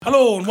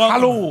Hello and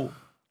welcome. Hello.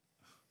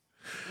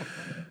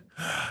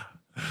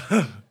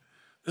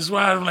 This is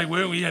why I don't like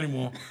working with you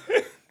anymore.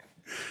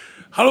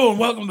 Hello and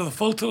welcome to the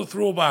Full Tilt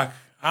Throwback.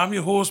 I'm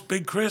your host,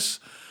 Big Chris.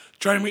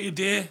 Joining me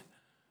today,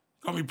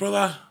 got my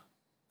brother,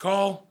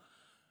 Carl.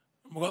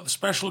 We've got the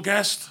special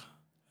guest,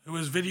 who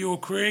is Video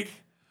Craig.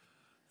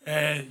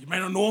 You may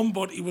not know him,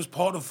 but he was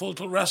part of Full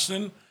Tilt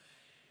Wrestling.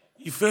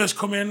 He first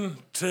come in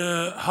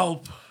to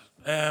help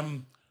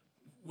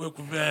work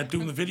with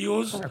doing the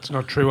videos. That's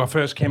not true. I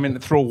first came in to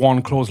throw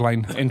one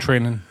clothesline in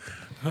training.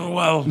 Oh,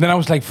 well. And then I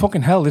was like,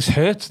 fucking hell, this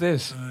hurts,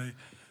 this.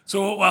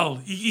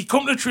 He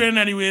come to train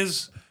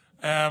anyways,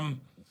 and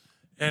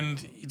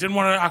he didn't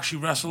want to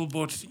actually wrestle,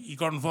 but he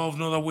got involved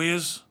in other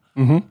ways.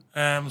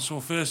 Mm-hmm. So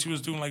first he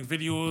was doing like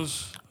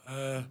videos,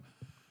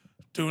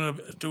 doing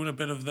a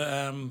bit of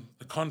the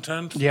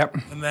content. Yep.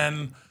 And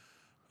then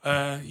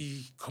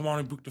he come on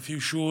and booked a few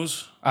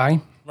shows.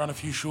 Aye. Ran a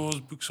few shows,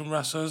 booked some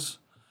wrestlers.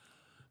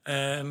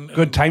 And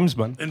Good times,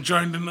 man. And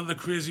joined into the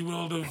crazy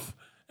world of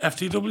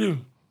FTW.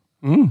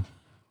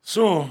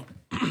 So,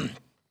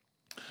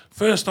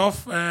 first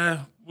off,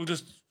 we'll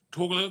just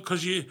talk a little,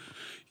 because you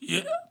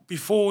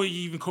before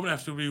you even come to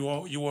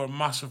FTW, you were a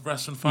massive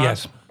wrestling fan.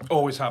 Yes,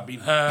 always have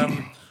been.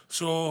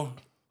 So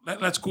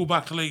let's go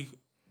back to like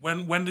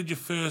when did you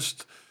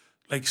first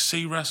like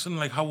see wrestling?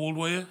 Like how old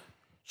were you?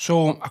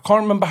 So I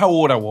can't remember how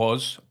old I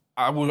was.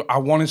 I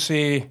want to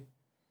say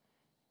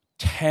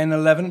 10,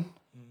 11.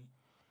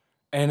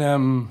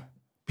 And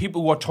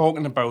people were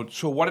talking about,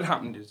 so what had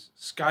happened is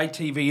Sky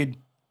TV had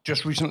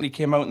just recently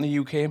came out in the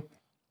UK,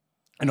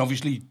 and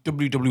obviously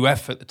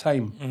WWF at the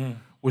time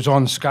was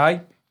on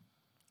Sky,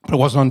 but it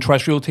wasn't on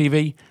terrestrial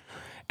TV.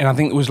 And I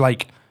think it was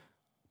like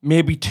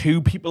maybe 2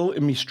 people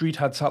in my street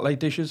had satellite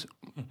dishes.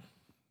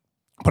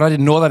 But I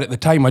didn't know that at the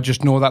time. I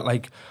just know that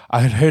like I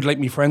had heard like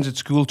my friends at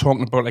school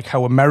talking about like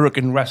how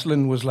American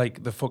wrestling was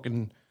like the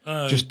fucking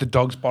just the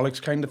dog's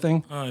bollocks kind of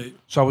thing.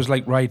 So I was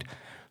like, right.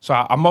 So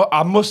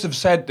I must have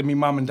said to my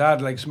mum and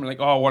dad like something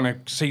like, oh, I want to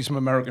see some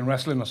American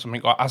wrestling or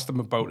something. Or asked them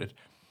about it.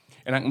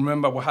 And I can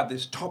remember we had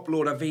this top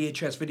loader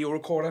VHS video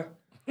recorder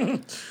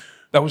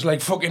that was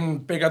like fucking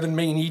bigger than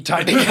me and he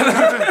tied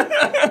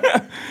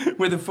together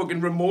with a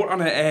fucking remote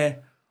on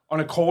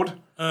a cord.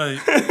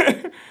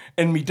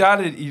 And my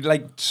dad, he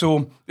like,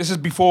 so this is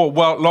before,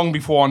 well, long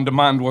before on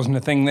demand wasn't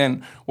a thing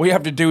then. What you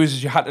have to do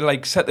is you had to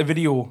like set the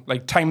video,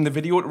 like time the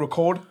video to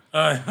record.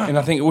 And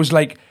I think it was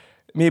like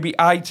maybe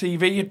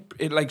ITV,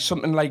 it like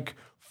something like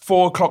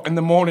 4 o'clock in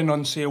the morning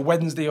on say a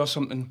Wednesday or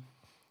something.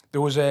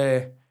 There was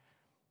I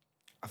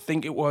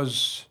think it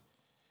was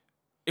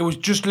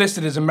just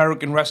listed as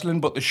American wrestling,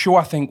 but the show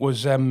I think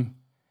was NWA,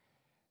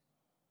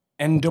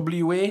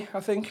 I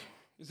think.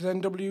 Is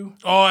it NW?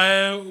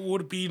 Oh, it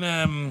would have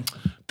been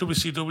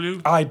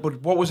WCW. Aye,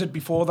 but what was it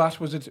before that?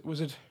 Was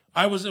it?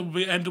 I was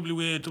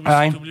NWA,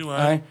 WCW.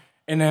 Aye.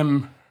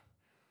 And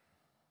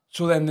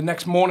so then the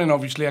next morning,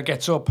 obviously, I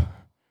gets up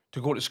to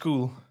go to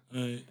school,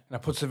 and I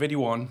puts the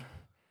video on,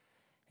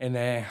 and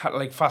had to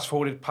like fast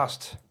forward it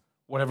past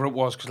whatever it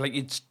was, because like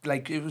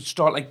it would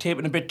start like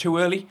taping a bit too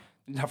early.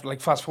 You'd have to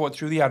like fast forward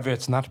through the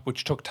adverts and that,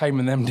 which took time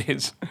in them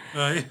days.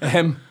 Right.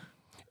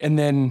 And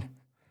then I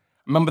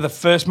remember the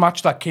first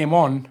match that came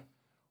on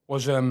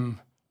was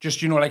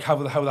just, you know, like how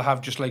they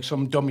have just like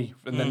some dummy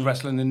and then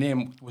wrestling the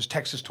name was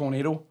Texas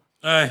Tornado.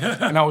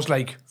 And I was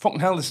like,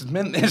 fucking hell, this is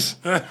mint, this.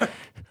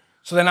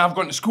 So then I've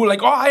gone to school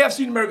like, oh, I have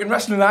seen American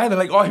wrestling. They're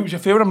like, oh, who's your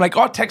favourite? I'm like,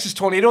 oh, Texas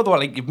Tornado. They're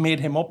like, you've made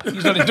him up.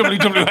 He's not in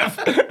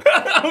WWF.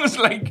 I was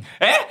like,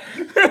 eh?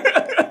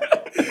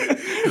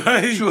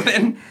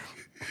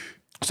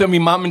 So my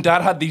mum and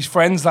dad had these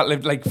friends that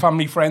lived, like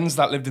family friends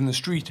that lived in the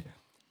street.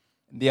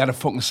 They had a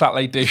fucking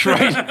satellite dish,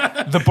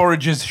 right? The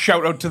Burridges,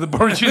 shout out to the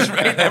Burridges,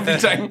 right? Every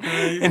time.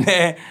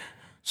 And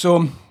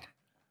so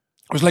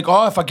I was like,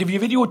 oh, if I give you a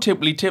video tape,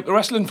 will you tape the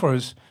wrestling for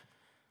us?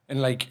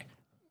 And like,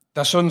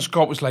 their son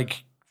Scott was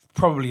like,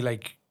 probably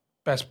like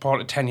best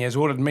part of 10 years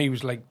older than me. He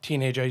was like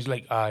teenager. He's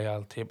like, aye,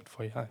 I'll tape it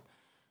for you. Aye.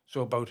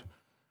 So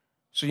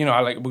you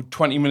know, like about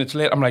 20 minutes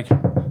later, I'm like,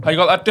 I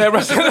got that there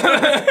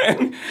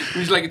wrestling.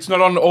 He's like, it's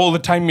not on all the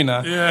time, you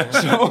know. Yeah.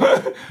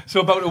 So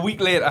about a week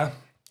later,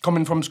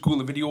 coming from school,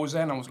 the video was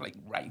there, and I was like,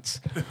 right.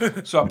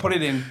 So I put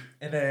it in,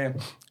 and it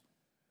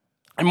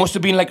must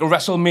have been like a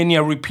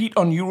WrestleMania repeat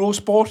on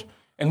Eurosport,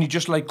 and he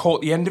just like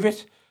caught the end of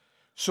it.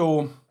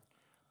 So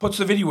puts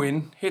the video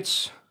in,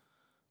 hits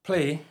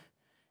play,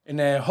 and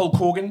Hulk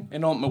Hogan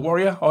in Ultimate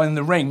Warrior or in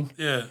the ring,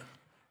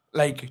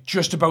 like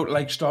just about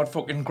like start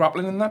fucking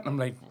grappling and that. And I'm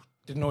like,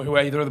 didn't know who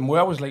either of them were.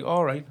 I was like,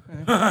 all right.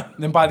 And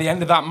then by the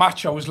end of that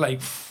match, I was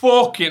like,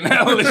 fucking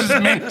hell, this is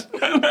mint.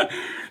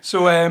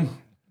 So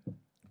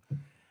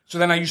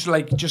then I used to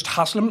like just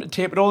hassle them to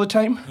tape it all the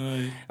time.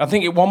 I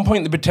think at one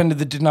point they pretended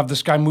they didn't have the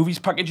Sky Movies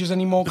packages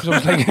anymore because I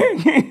was like,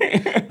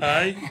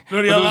 aye,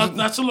 bloody hell,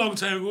 that's a long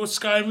time ago.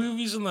 Sky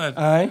Movies and that.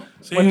 Aye,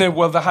 see? When they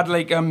had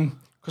like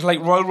because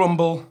like Royal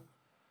Rumble,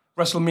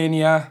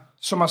 WrestleMania,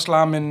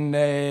 SummerSlam,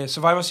 and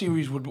Survivor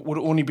Series would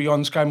only be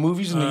on Sky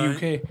Movies in the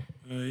UK.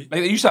 Right.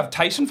 Like they used to have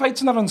Tyson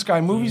fights and that on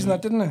Sky Movies and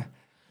that, didn't they?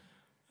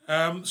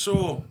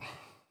 So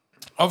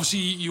obviously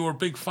you were a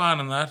big fan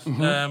of that.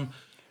 Mm-hmm.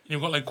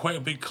 You've got like quite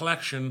a big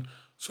collection.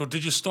 So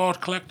did you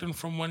start collecting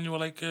from when you were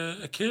like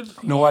a kid?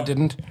 No, I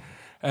didn't.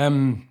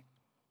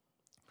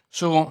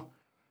 So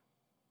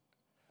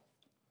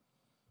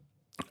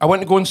I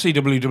went to go and see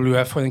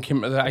WWF when I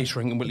came to the ice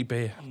rink in Whitley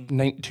Bay,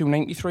 92,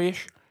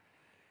 93-ish.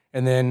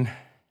 And then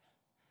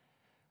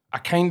I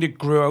kind of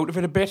grew out of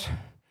it a bit,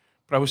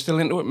 but I was still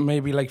into it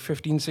maybe like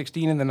 15,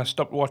 16, and then I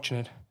stopped watching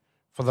it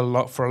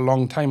for a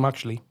long time,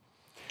 actually.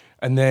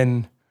 And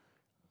then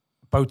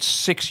about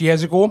 6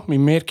 years ago, my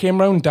mate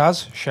came round,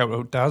 Daz, shout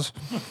out Daz,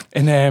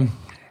 and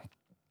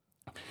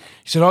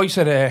he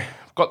said,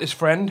 I've got this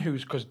friend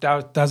because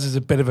Daz is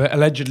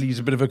allegedly he's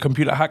a bit of a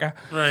computer hacker.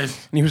 Right.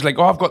 And he was like,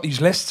 I've got these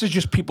lists of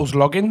just people's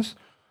logins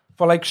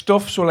for like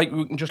stuff. So like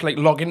we can just like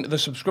log into the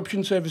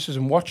subscription services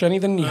and watch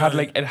anything. He had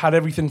like, it had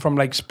everything from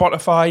like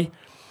Spotify,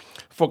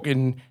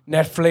 fucking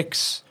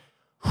Netflix,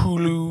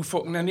 Hulu,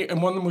 fucking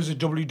and one of them was a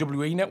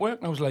WWE network.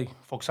 And I was like,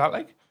 fuck's that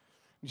like?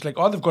 He's like,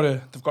 they've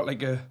got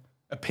like a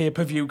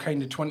pay-per-view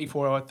kind of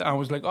 24-hour. I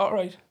was like, all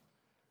right,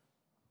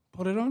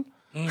 put it on.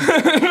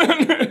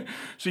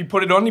 So he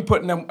put it on. Me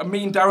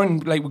and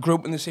Darren, like, we grew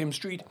up in the same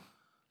street.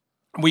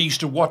 We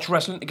used to watch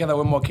wrestling together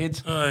when we were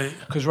kids.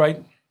 Because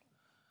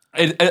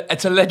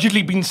it's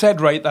allegedly been said,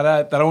 right,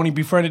 that I only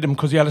befriended him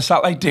because he had a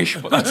satellite dish,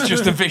 but that's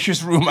just a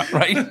vicious rumor,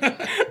 right?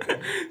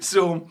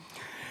 So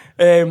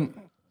I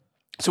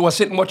was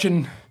sitting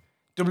watching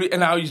and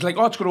now he's like,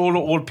 it's got all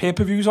old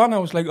pay-per-views on. I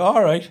was like,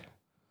 all right,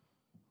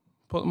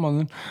 put them on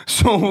then.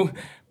 So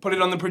put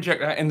it on the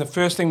projector, and the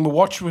first thing we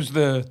watched was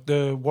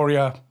the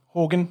Warrior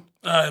Hogan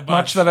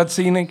match that I'd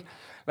seen,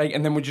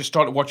 and then we just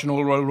started watching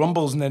all Royal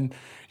Rumbles, and then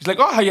he's like,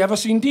 have you ever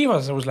seen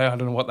Divas? I was like, I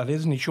don't know what that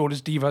is, and he showed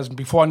us Divas, and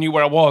before I knew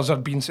where I was,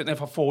 I'd been sitting there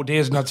for 4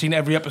 days, and I'd seen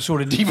every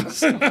episode of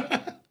Divas.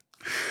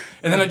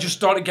 And then I just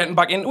started getting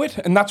back into it,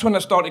 and that's when I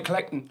started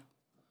collecting.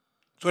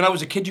 So when I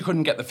was a kid, you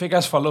couldn't get the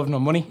figures for love nor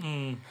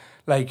money.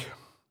 Like,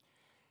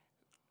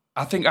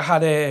 I think I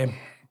had a,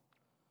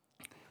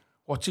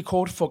 what's he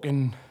called?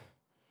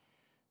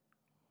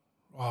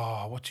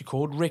 What's he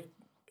called? Rick,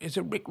 is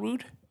it Rick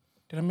Rude?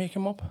 Did I make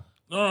him up?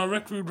 No,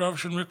 Rick Rude,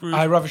 Ravishing Rick Rude.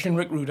 Ravishing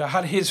Rick Rude. I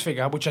had his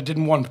figure, which I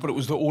didn't want, but it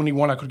was the only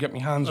one I could get my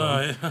hands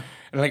on. Yeah.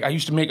 And like I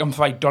used to make him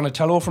fight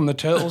Donatello from the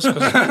Turtles,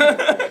 because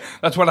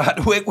that's what I had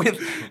to work with.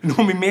 You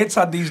know, my mates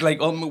had these like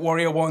Ultimate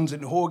Warrior ones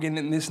and Hogan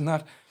and this and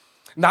that.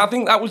 And I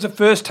think that was the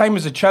first time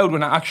as a child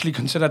when I actually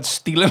considered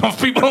stealing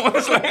off people.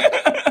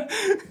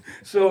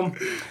 So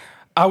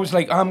I was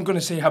like, I'm going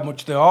to see how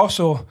much they are.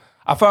 So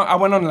I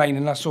went online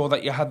and I saw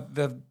that you had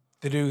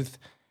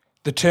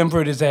the term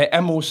for it is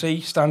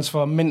MOC, stands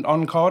for Mint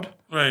On Card.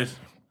 Right.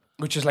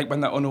 Which is like when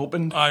they're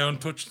unopened. I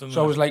untouched them.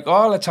 So I was like,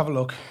 let's have a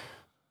look.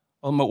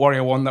 Ultimate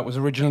Warrior 1 that was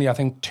originally, I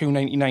think,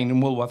 $2.99 in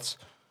Woolworths,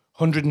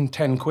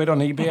 110 quid on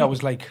eBay. I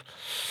was like,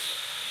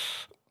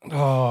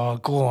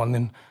 go on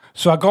then.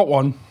 So I got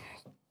one,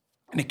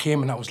 and it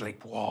came, and I was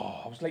like,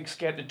 whoa. I was like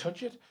scared to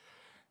touch it.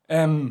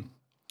 Then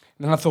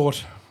I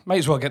thought, might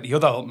as well get the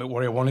other Ultimate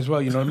Warrior 1 as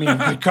well, you know what I mean?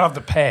 You could have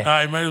the pair.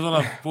 I might as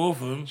well have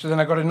both of them. So then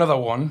I got another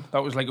one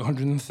that was like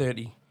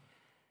 130.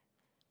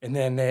 And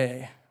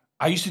then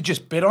I used to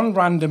just bid on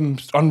random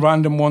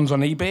ones on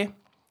eBay,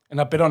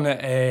 and I bid on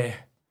a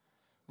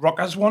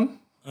Rockers one,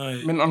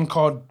 Mint On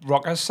Card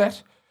Rockers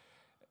set.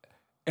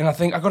 And I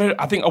think I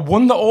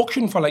won the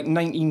auction for like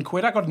 19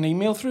 quid. I got an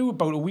email through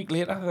about a week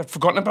later. I'd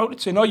forgotten about it,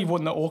 saying, you've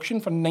won the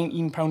auction for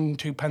 £19 and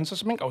 2 pence or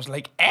something. I was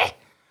like,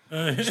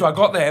 So I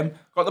got them,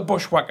 got the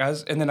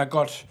Bushwhackers, and then I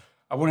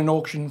won an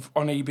auction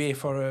on eBay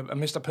for a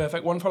Mr.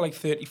 Perfect one for like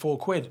 34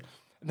 quid.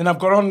 And then I've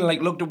got on and like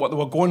looked at what they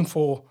were going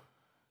for,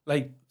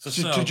 like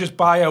to just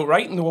buy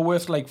outright, and they were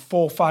worth like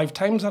 4 or 5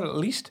 times that at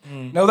least.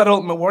 Now that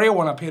Ultimate Warrior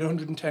one I paid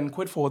 110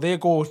 quid for, they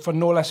go for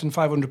no less than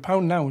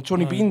 £500 now. It's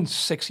only been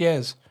 6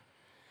 years.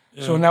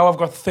 Yeah. So now I've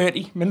got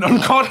 30 Mint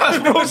On Card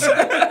Hasbros.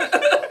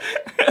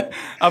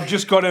 I've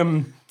just got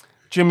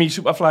Jimmy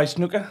Superfly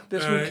Snooker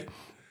this week.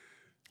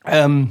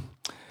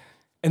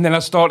 And then I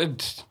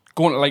started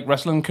going to like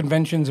wrestling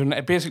conventions,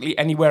 and basically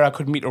anywhere I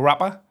could meet a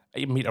wrestler.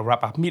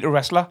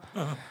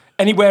 Uh-huh.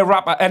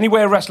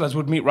 Anywhere wrestlers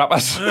would meet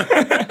rappers.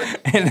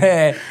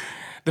 And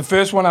the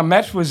first one I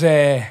met was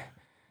Pac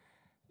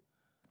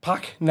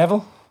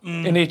Neville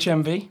in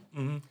HMV.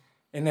 Mm-hmm.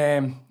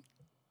 And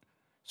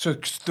so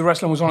the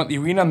wrestling was on at the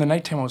arena, and the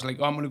night time I was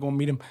like, I'm going to go and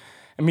meet him.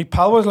 And my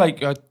pal was like,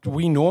 do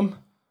we know him?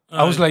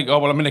 I was like,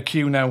 I'm in a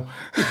queue now.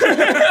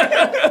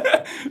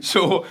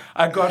 So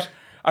I got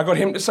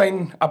him to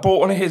sign. I bought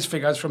one of his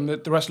figures from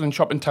the wrestling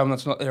shop in town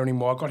that's not there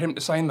anymore. I got him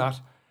to sign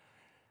that.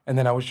 And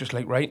then I was just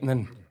like, right. And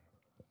then,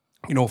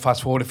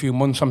 fast forward a few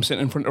months, I'm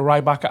sitting in front of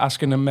Ryback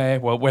asking him,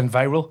 it went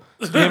viral.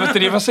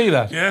 Did you ever see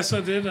that? Yes, I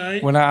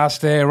did. When I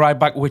asked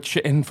Ryback which,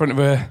 in front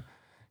of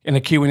in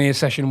a Q&A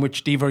session,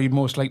 which diva he'd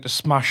most like to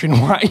smash and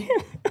why.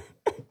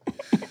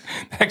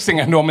 Next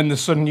thing I know, I'm in the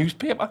Sun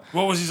newspaper.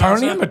 What was his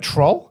Apparently answer? I'm a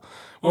troll.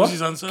 What was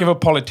his answer? Give a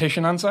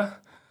politician answer.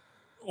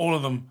 All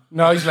of them.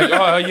 No, he's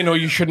like,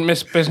 you shouldn't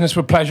miss business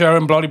with pleasure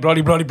and bloody,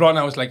 bloody, bloody, bloody. And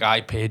I was like,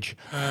 Page.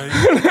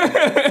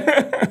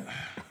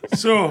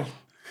 So,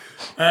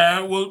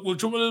 We'll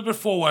jump a little bit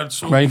forward.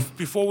 So Right.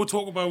 before we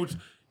talk about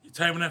your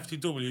time in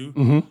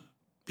FTW,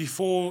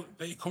 before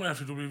that you come to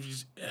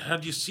FTW,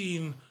 had you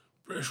seen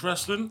British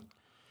wrestling?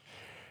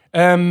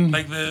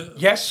 Like the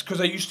Yes,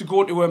 because I used to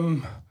go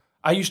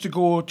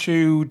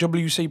to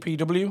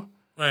WCPW.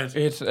 right.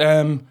 It's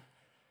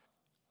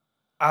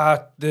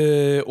at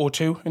the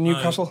O2 in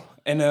Newcastle,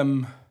 and I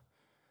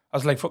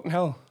was like, fucking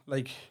hell,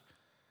 like.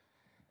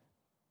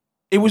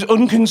 It was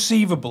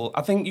unconceivable.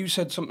 I think you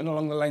said something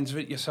along the lines of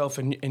it yourself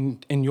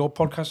in your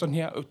podcast on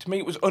here. To me,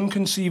 it was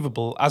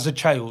unconceivable as a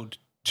child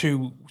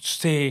to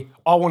say,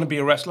 I want to be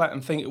a wrestler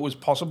and think it was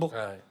possible.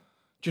 Right.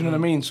 Do you know what I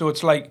mean? So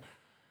it's like,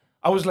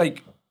 I was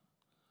like,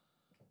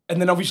 and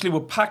then obviously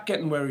with Pat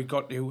getting where he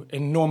got to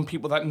and knowing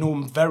people that know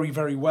him very,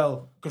 very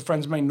well, good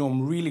friends of mine know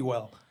him really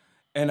well.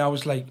 And I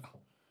was like,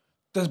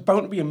 there's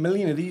bound to be a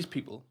million of these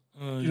people.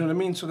 You know what I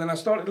mean? So then I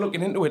started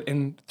looking into it,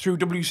 and through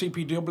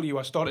WCPW,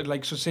 I started I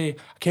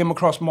came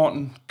across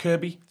Martin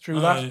Kirby through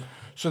that.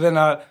 So then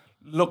I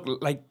looked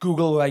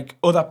Google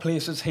other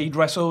places he'd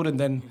wrestled, and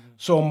then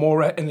saw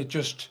more, and it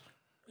just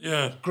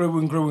grew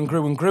and grew and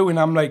grew and grew. And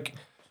I'm like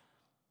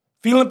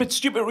feeling a bit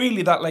stupid,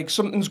 really, that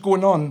something's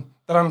going on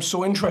that I'm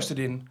so interested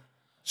in,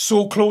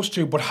 so close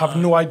to, but have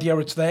no idea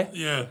it's there.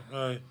 Yeah,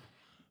 right.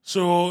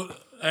 So,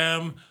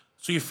 so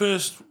your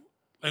first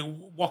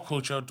what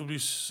culture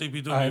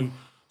WCPW?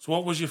 So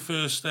what was your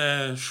first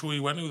show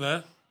you went to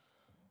there?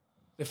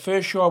 The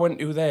first show I went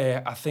to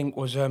there, I think,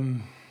 was it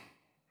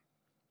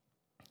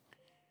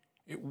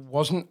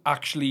wasn't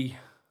actually.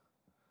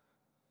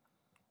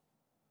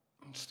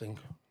 Let's think.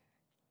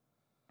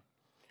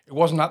 It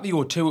wasn't at the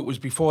O2. It was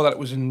before that. It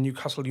was in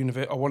Newcastle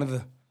or one of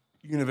the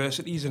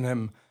universities,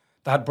 and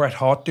they had Bret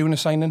Hart doing a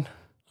signing.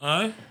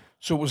 Aye.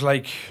 So it was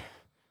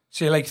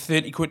say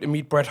 30 quid to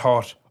meet Bret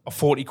Hart, or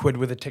 40 quid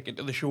with a ticket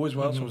to the show as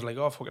well. So I was like,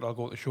 oh fuck it, I'll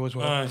go to the show as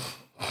well. Aye.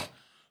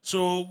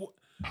 So,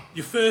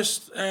 your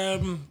first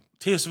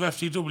taste of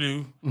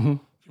FTW, do you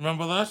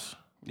remember that?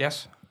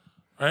 Yes.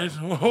 Right?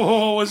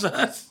 What was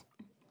that?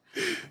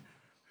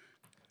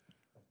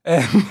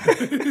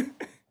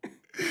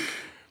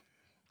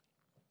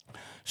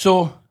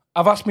 So,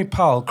 I've asked my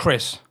pal,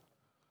 Chris,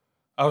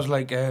 I was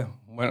like,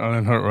 when I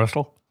learned how to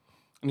wrestle.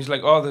 And he's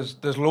like, oh,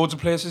 there's loads of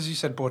places. He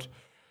said, but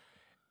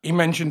he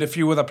mentioned a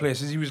few other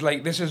places. He was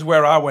like, this is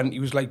where I went.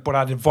 He was like, but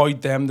I'd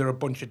avoid them. They're a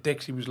bunch of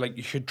dicks. He was like,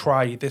 you should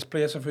try this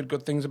place. I've heard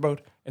good things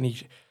about. And I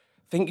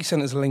think he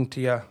sent us a link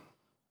to your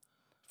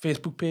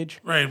Facebook page.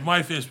 Right,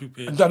 my Facebook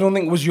page. I don't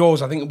think it was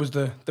yours. I think it was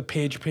the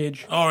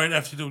page. All right,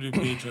 FTW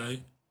page,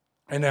 right.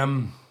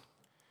 And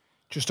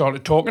just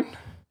started talking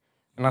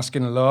and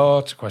asking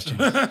lots of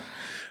questions.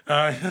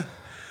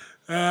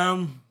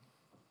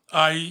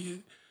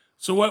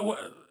 So what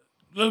a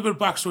little bit of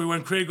backstory.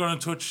 When Craig got in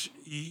touch,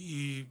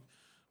 he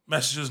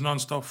messages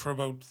non-stop for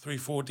about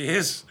 3-4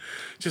 days,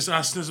 just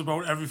asking us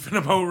about everything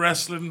about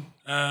wrestling.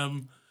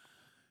 And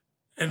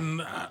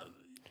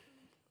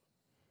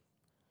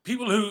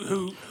people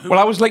who well,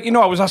 I was like,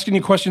 I was asking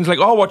you questions like,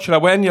 oh, what should I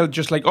wear? And you're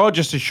just like, oh,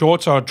 just a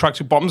shorts or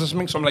tracksuit bottoms or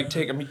something. So I'm like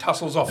taking my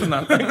tassels off and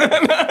that.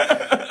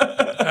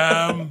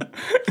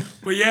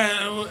 But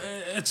yeah,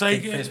 it's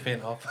like Face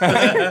paint off.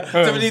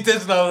 Somebody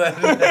did know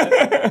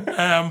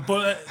that.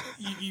 but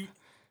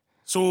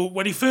so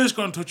when he first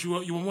got in touch, you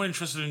were more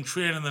interested in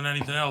training than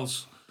anything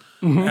else.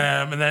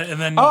 And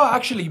then Oh,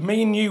 actually,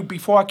 me and you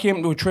before I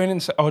came to a training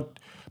session,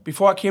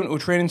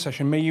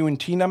 me, you, and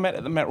Tina met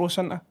at the Metro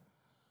Centre.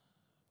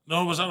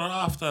 No, was that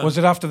after? Was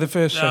it after the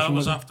first Yeah, session? it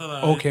was after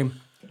that. Okay.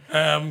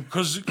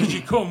 Because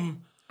you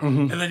come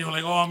and then you were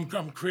like, oh, I'm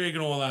Craig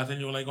and all that, and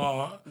you were like,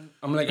 oh,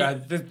 I'm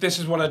like, this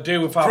is what I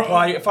do. If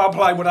I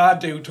apply what I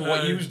do to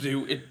what you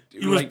do,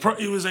 he was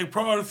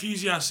proper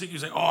enthusiastic. He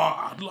was like, oh,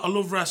 I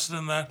love wrestling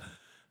and that.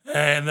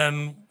 And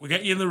then we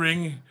get you in the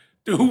ring,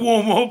 do a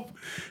warm up,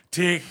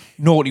 take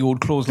naughty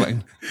old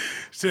clothesline.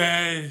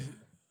 Did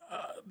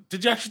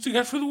you actually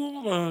get through the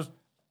warm up?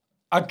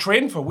 I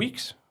trained for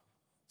weeks.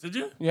 Did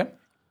you? Yeah.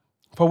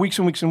 For weeks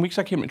and weeks and weeks,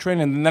 I came to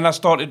training, and then I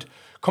started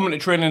coming to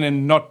training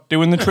and not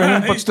doing the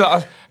training. But still,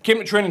 I came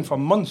to training for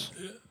months.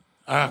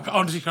 I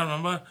honestly can't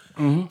remember,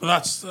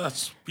 but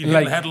that's been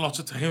in the head lots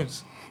of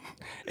times.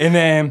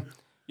 And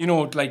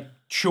like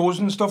shows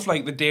and stuff,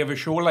 like the day of a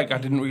show, like I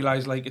didn't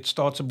realize like it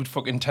starts about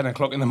fucking 10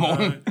 o'clock in the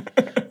morning.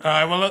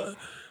 Well,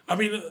 I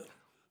mean,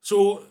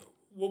 so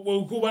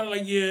we'll go back to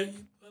like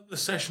the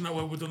session that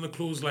we've done the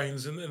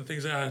clotheslines and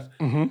things like that.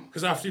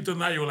 Because after you've done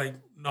that, you were like,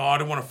 no, I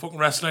don't want to fucking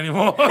wrestle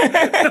anymore.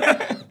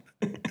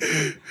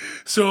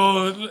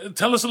 So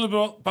tell us a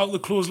little bit about the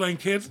clothesline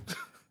kid.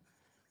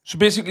 So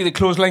basically, the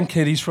clothesline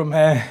kid, he's from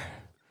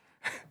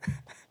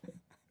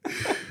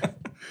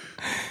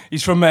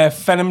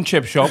Fenham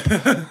Chip Shop.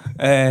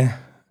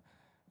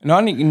 No,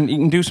 and he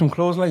can do some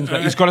clotheslines.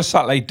 Like, he's got a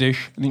satellite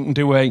dish, and he can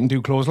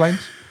do clotheslines.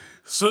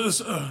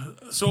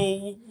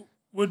 So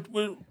would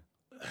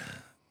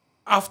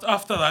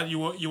after that you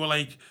were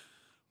like,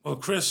 well,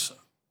 Chris,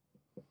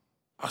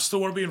 I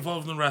still want to be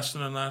involved in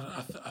wrestling and that.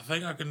 I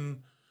think I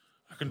can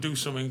do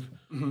something.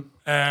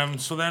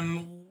 So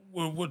then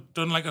we've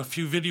done like a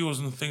few videos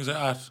and things like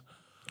that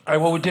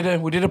Well, we did a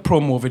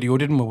promo video,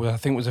 didn't we? I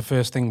think it was the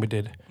first thing we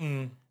did.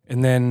 And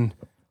then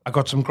I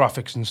got some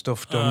graphics and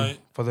stuff done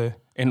for the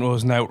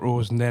intros and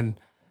outros, and then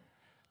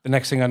the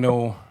next thing I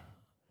know,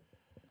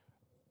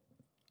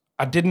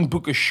 I didn't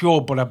book a show,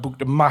 but I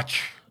booked a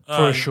match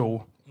for a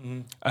show.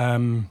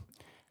 And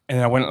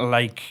I went to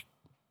like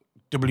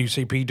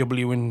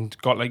WCPW and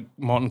got like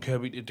Martin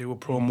Kirby to do a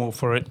promo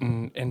for it,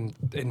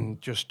 and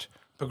just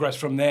progress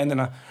from there. And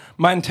then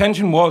my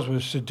intention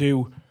was to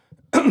do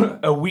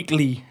a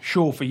weekly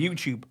show for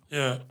YouTube.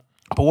 Yeah.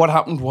 But what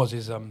happened was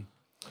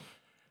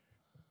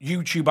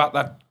YouTube at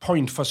that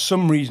point, for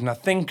some reason, I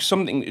think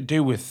something to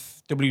do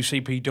with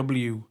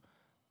WCPW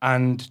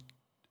and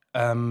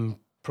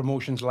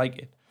promotions like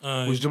it,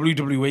 was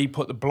WWE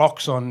put the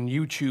blocks on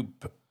YouTube,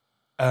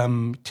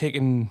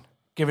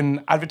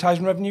 giving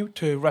advertising revenue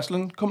to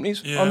wrestling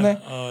companies on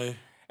there.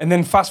 And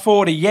then fast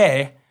forward a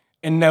year,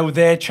 and now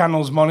their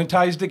channel's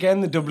monetized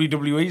again, the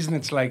WWE's, and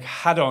it's like,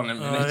 had on a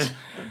minute.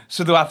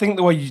 So I think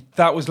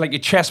that was like a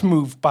chess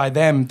move by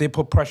them. They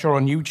put pressure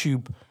on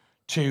YouTube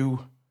to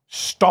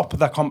stop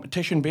the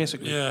competition,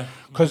 basically. Yeah.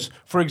 Because,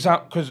 for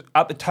example,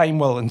 at the time,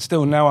 well, and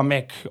still now, I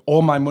make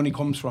all my money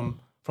comes from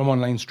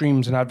online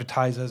streams and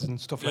advertisers and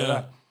stuff like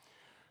that.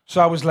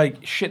 So I was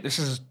like, shit, this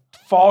is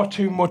far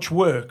too much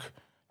work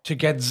to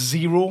get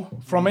zero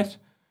from it.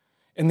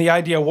 And the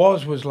idea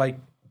was like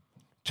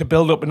to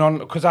build up and on,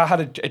 because I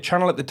had a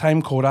channel at the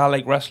time called I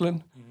Like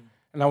Wrestling.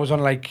 And I was on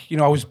like,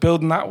 I was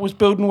building that, was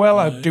building well.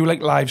 I'd do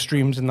like live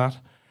streams and that.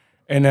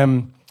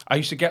 And I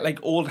used to get like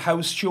old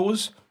house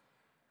shows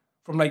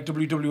from like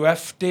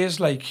WWF days,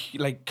 like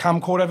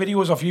camcorder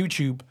videos off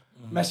YouTube,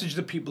 message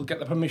the people, get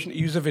the permission to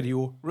use the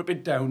video, rip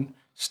it down,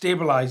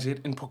 stabilize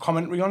it, and put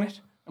commentary on it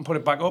and put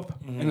it back up.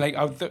 And like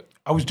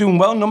I was doing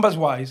well numbers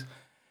wise,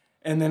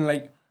 and then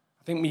like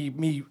I think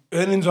me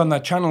earnings on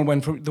that channel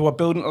went from, they were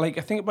building like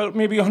I think about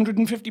maybe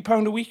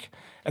 £150 a week,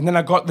 and then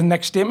I got the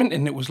next statement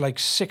and it was like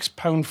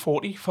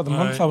 £6.40 for the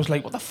month. I was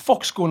like, what the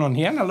fuck's going on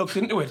here? And I looked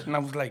into it and I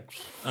was like,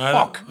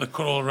 fuck. The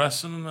cut all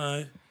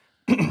wrestling.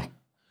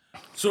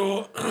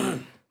 So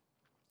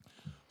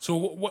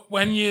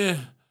when you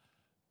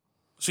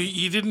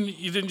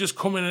didn't just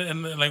come in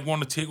and like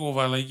want to take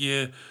over like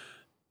your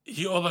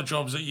other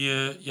jobs that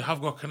you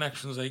have got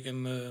connections like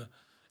in the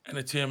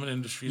entertainment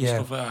industry and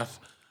stuff like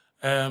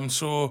that.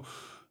 So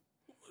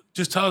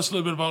just tell us a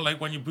little bit about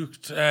like when you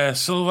booked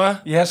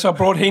Silver. Yeah, so I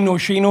brought He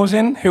Knows She Knows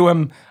in,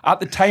 who at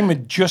the time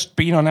had just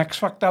been on X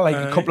Factor like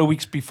a couple of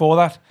weeks before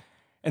that,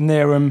 and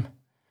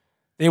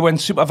they went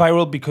super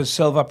viral because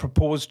Silver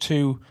proposed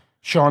to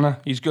Shauna,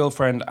 his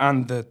girlfriend,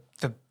 and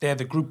they're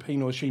the group He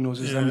Knows She Knows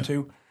is them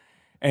too.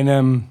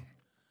 And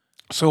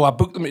so I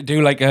booked them to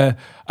do like a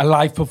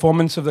live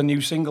performance of the new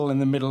single in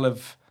the middle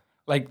of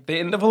like the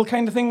interval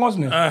kind of thing,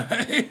 wasn't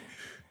it?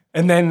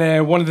 And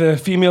then one of the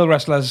female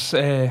wrestlers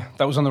that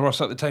was on the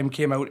roster at the time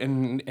came out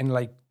and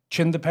like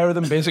chinned the pair of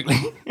them basically.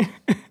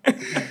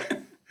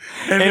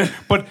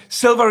 But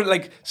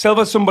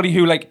Silver's somebody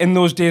who like in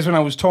those days when I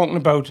was talking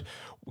about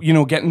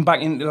getting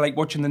back into like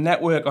watching the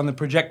network on the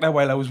projector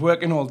while I was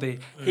working all day.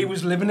 He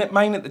was living at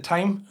mine at the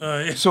time.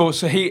 So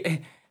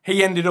he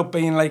ended up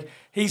being like,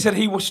 he said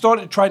he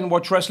started trying to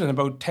watch wrestling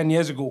about 10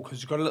 years ago because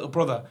he's got a little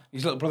brother.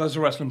 His little brother's a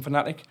wrestling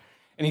fanatic.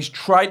 And he's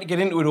tried to get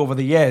into it over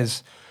the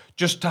years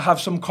just to have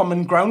some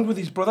common ground with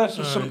his brother,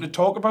 so something to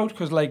talk about.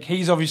 Because like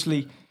he's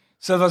obviously,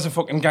 Silver's a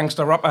fucking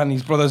gangster rapper and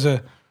his brother's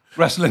a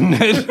wrestling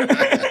nerd.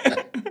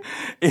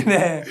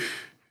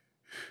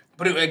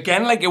 But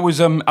again, like it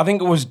was, I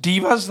think it was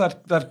Divas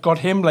that got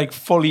him like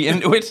fully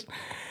into it.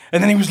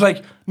 And then he was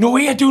like, no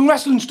way, you're doing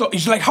wrestling stuff.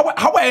 He's like,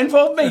 how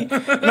involved me?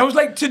 And I was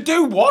like, to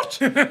do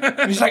what?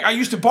 And he's like, I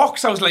used to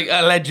box. I was like,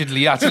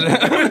 allegedly, that's it.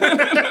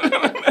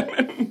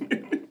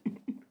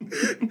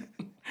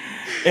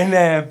 And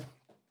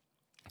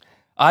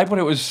but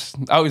it was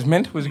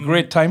meant. It was a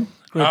great time.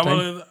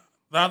 Well,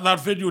 that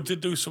video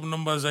did do some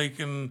numbers like,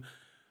 and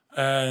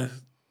I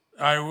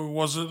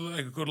was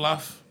like a good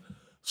laugh.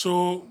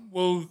 So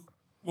we'll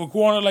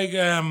go on to like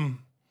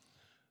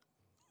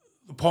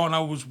the part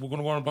now was we're going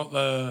to go on about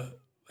the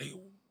like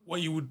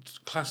what you would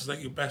class as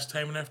like your best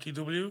time in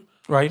FTW.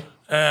 Right.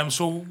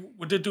 So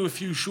we did do a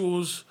few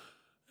shows.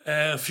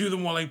 A few of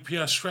them were like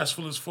pure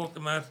stressful as fuck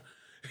and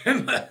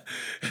that,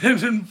 and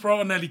then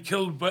probably nearly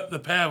killed the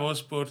pair of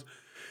us. But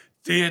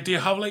do you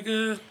have like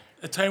a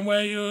time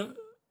where you?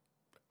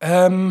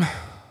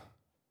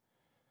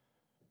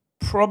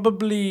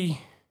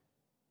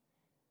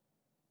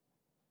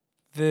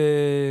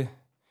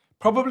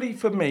 Probably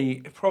for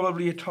me,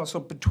 probably a toss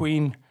up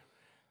between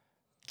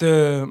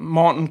the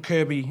Martin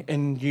Kirby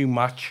and you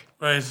match,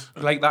 right?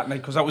 Like that night,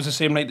 because that was the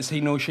same night as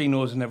He Knows She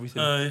Knows and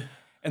everything.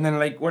 And then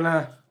like when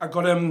I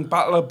got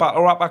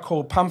battle rapper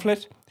called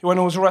Pamphlet, who I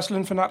know is a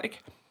wrestling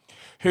fanatic,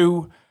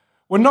 who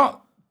we're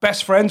not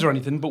best friends or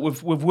anything, but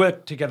we've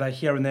worked together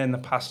here and there in the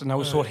past, and I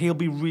always thought he'll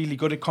be really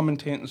good at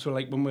commentating. So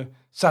like when we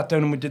sat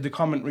down and we did the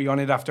commentary on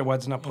it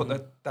afterwards, and I put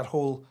that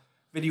whole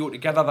video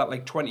together, that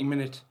like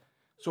 20-minute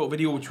sort of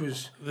video, which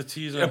was the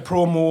teaser, a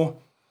promo.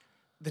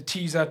 the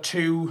teaser,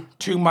 two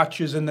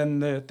matches, and then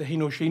the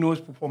Hino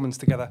Shinos performance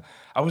together,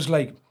 I was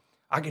like,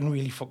 I can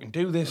really fucking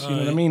do this. You know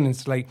what I mean?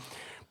 It's like,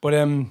 but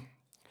I've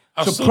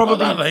so still probably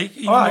got that, like,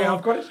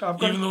 I've got it.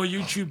 even though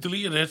YouTube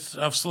deleted it,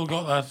 I've still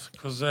got that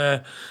because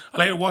I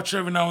like to watch it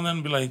every now and then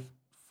and be like,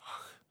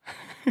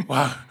 fuck,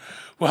 wow,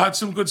 we had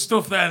some good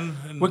stuff then.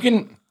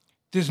 And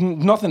There's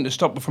nothing to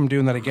stop me from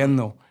doing that again,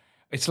 though.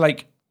 It's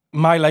like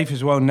my life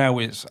as well now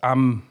is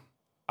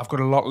I've got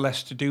a lot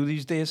less to do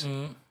these days.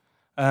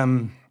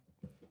 Well,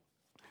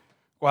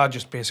 I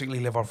just basically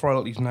live off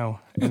royalties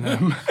now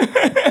and,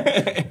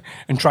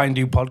 and try and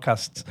do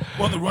podcasts.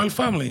 What, the royal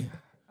family?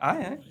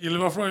 Aye. You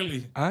live off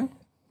royalty? Aye.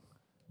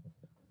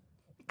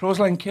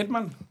 Clothesline kid,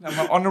 man. I'm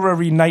an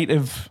honorary knight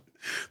of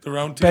The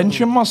round table.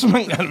 Bencham or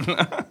something.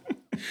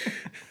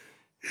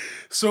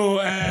 So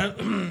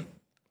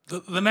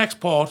the next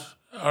part,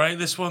 all right,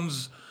 this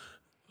one's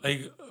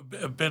like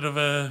a bit of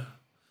a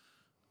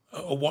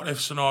what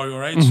if scenario,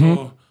 right?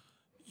 So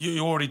you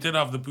already did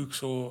have the book,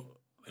 so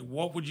like,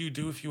 what would you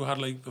do if you had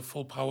like the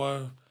full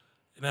power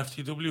in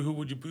FTW? Who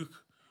would you book?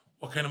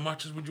 What kind of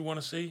matches would you want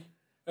to see?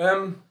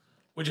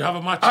 Would you have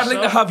a match I'd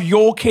like to have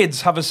your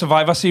kids have a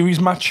Survivor Series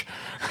match.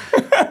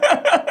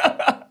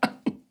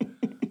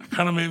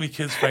 Kind of make me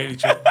kids fight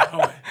each other.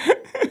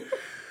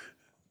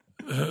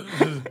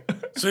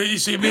 So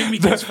you make me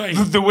kids fight.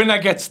 The winner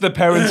gets the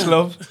parents'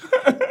 love.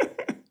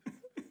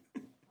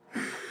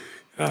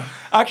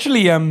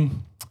 Actually,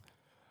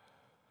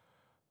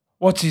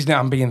 what's his name?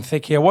 I'm being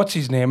thick here. What's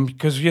his name?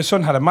 Because your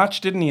son had a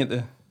match, didn't he? At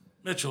the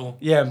Mitchell.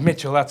 Yeah,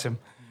 Mitchell. That's him.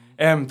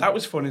 That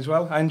was fun as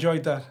well. I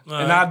enjoyed that.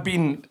 And I'd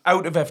been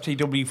out of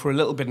FTW for a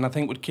little bit, and I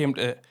think we came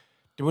to.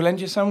 Did we lend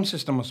you a sound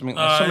system or something?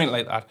 Something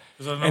like that.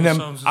 And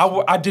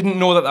I didn't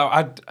know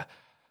that.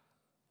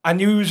 I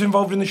knew he was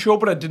involved in the show,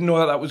 but I didn't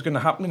know that was going to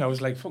happen. And I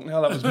was like, "Fucking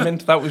hell, that was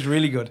mint. That was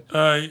really good."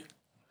 Right.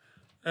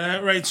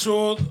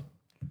 So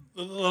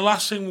the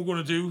last thing we're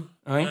going to do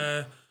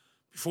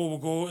before we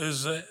go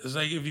is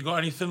like, if you got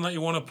anything that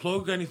you want to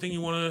plug, anything you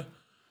want to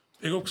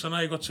pick up, because I know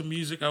you got some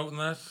music out and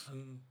that,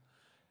 and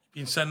you've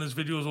been sending us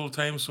videos all the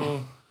time,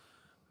 so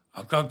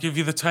I'll give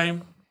you the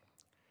time.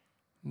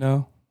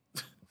 No.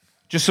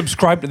 Just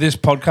subscribe to this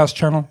podcast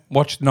channel.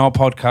 Watch our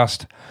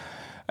podcast.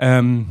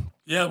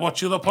 Yeah,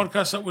 watch other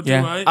podcasts that we do,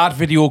 right? At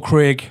Video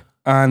Craig,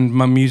 and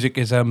my music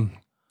is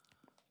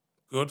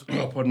Good.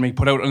 pardon me,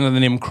 put out under the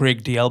name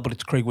Craig DL, but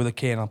it's Craig with a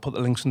K, and I'll put the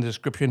links in the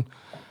description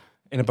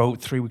in about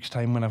 3 weeks'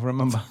 time whenever I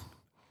remember.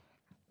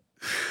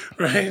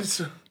 Right.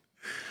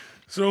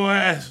 So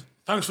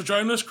thanks for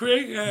joining us,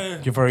 Craig.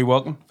 You're very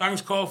welcome.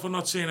 Thanks, Carl, for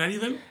not saying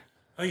anything.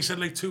 I think you said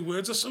like 2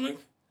 words or something.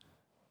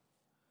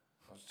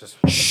 Just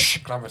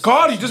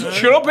God, he doesn't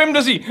shut up him,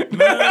 does he?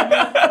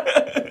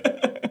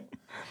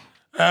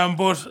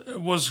 But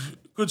it was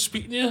good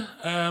speaking to you.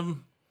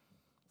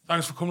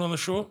 Thanks for coming on the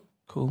show.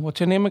 Cool.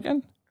 What's your name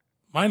again?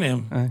 My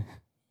name.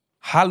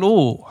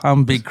 Hello,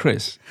 I'm Big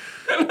Chris.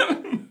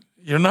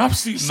 You're an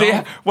absolute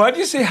Why do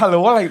you say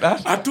hello like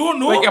that? I don't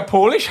know. Like a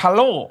Polish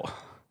hello.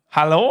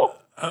 Hello?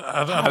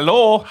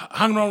 Hello?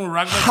 Hang around with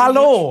Ragnar.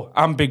 Hello,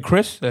 I'm Big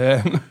Chris.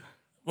 Well,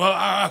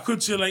 I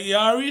could say like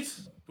Yarid,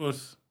 but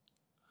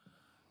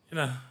you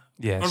know,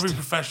 Yeah, gotta be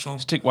professional.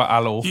 stick with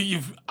hello.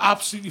 You've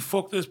absolutely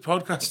fucked this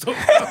podcast up.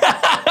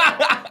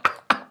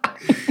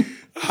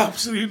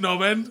 Absolute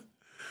knob end.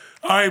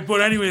 All right,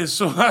 but anyways,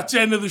 so that's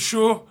the end of the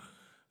show.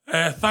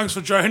 Thanks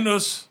for joining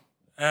us.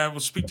 We'll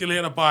speak to you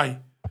later. Bye.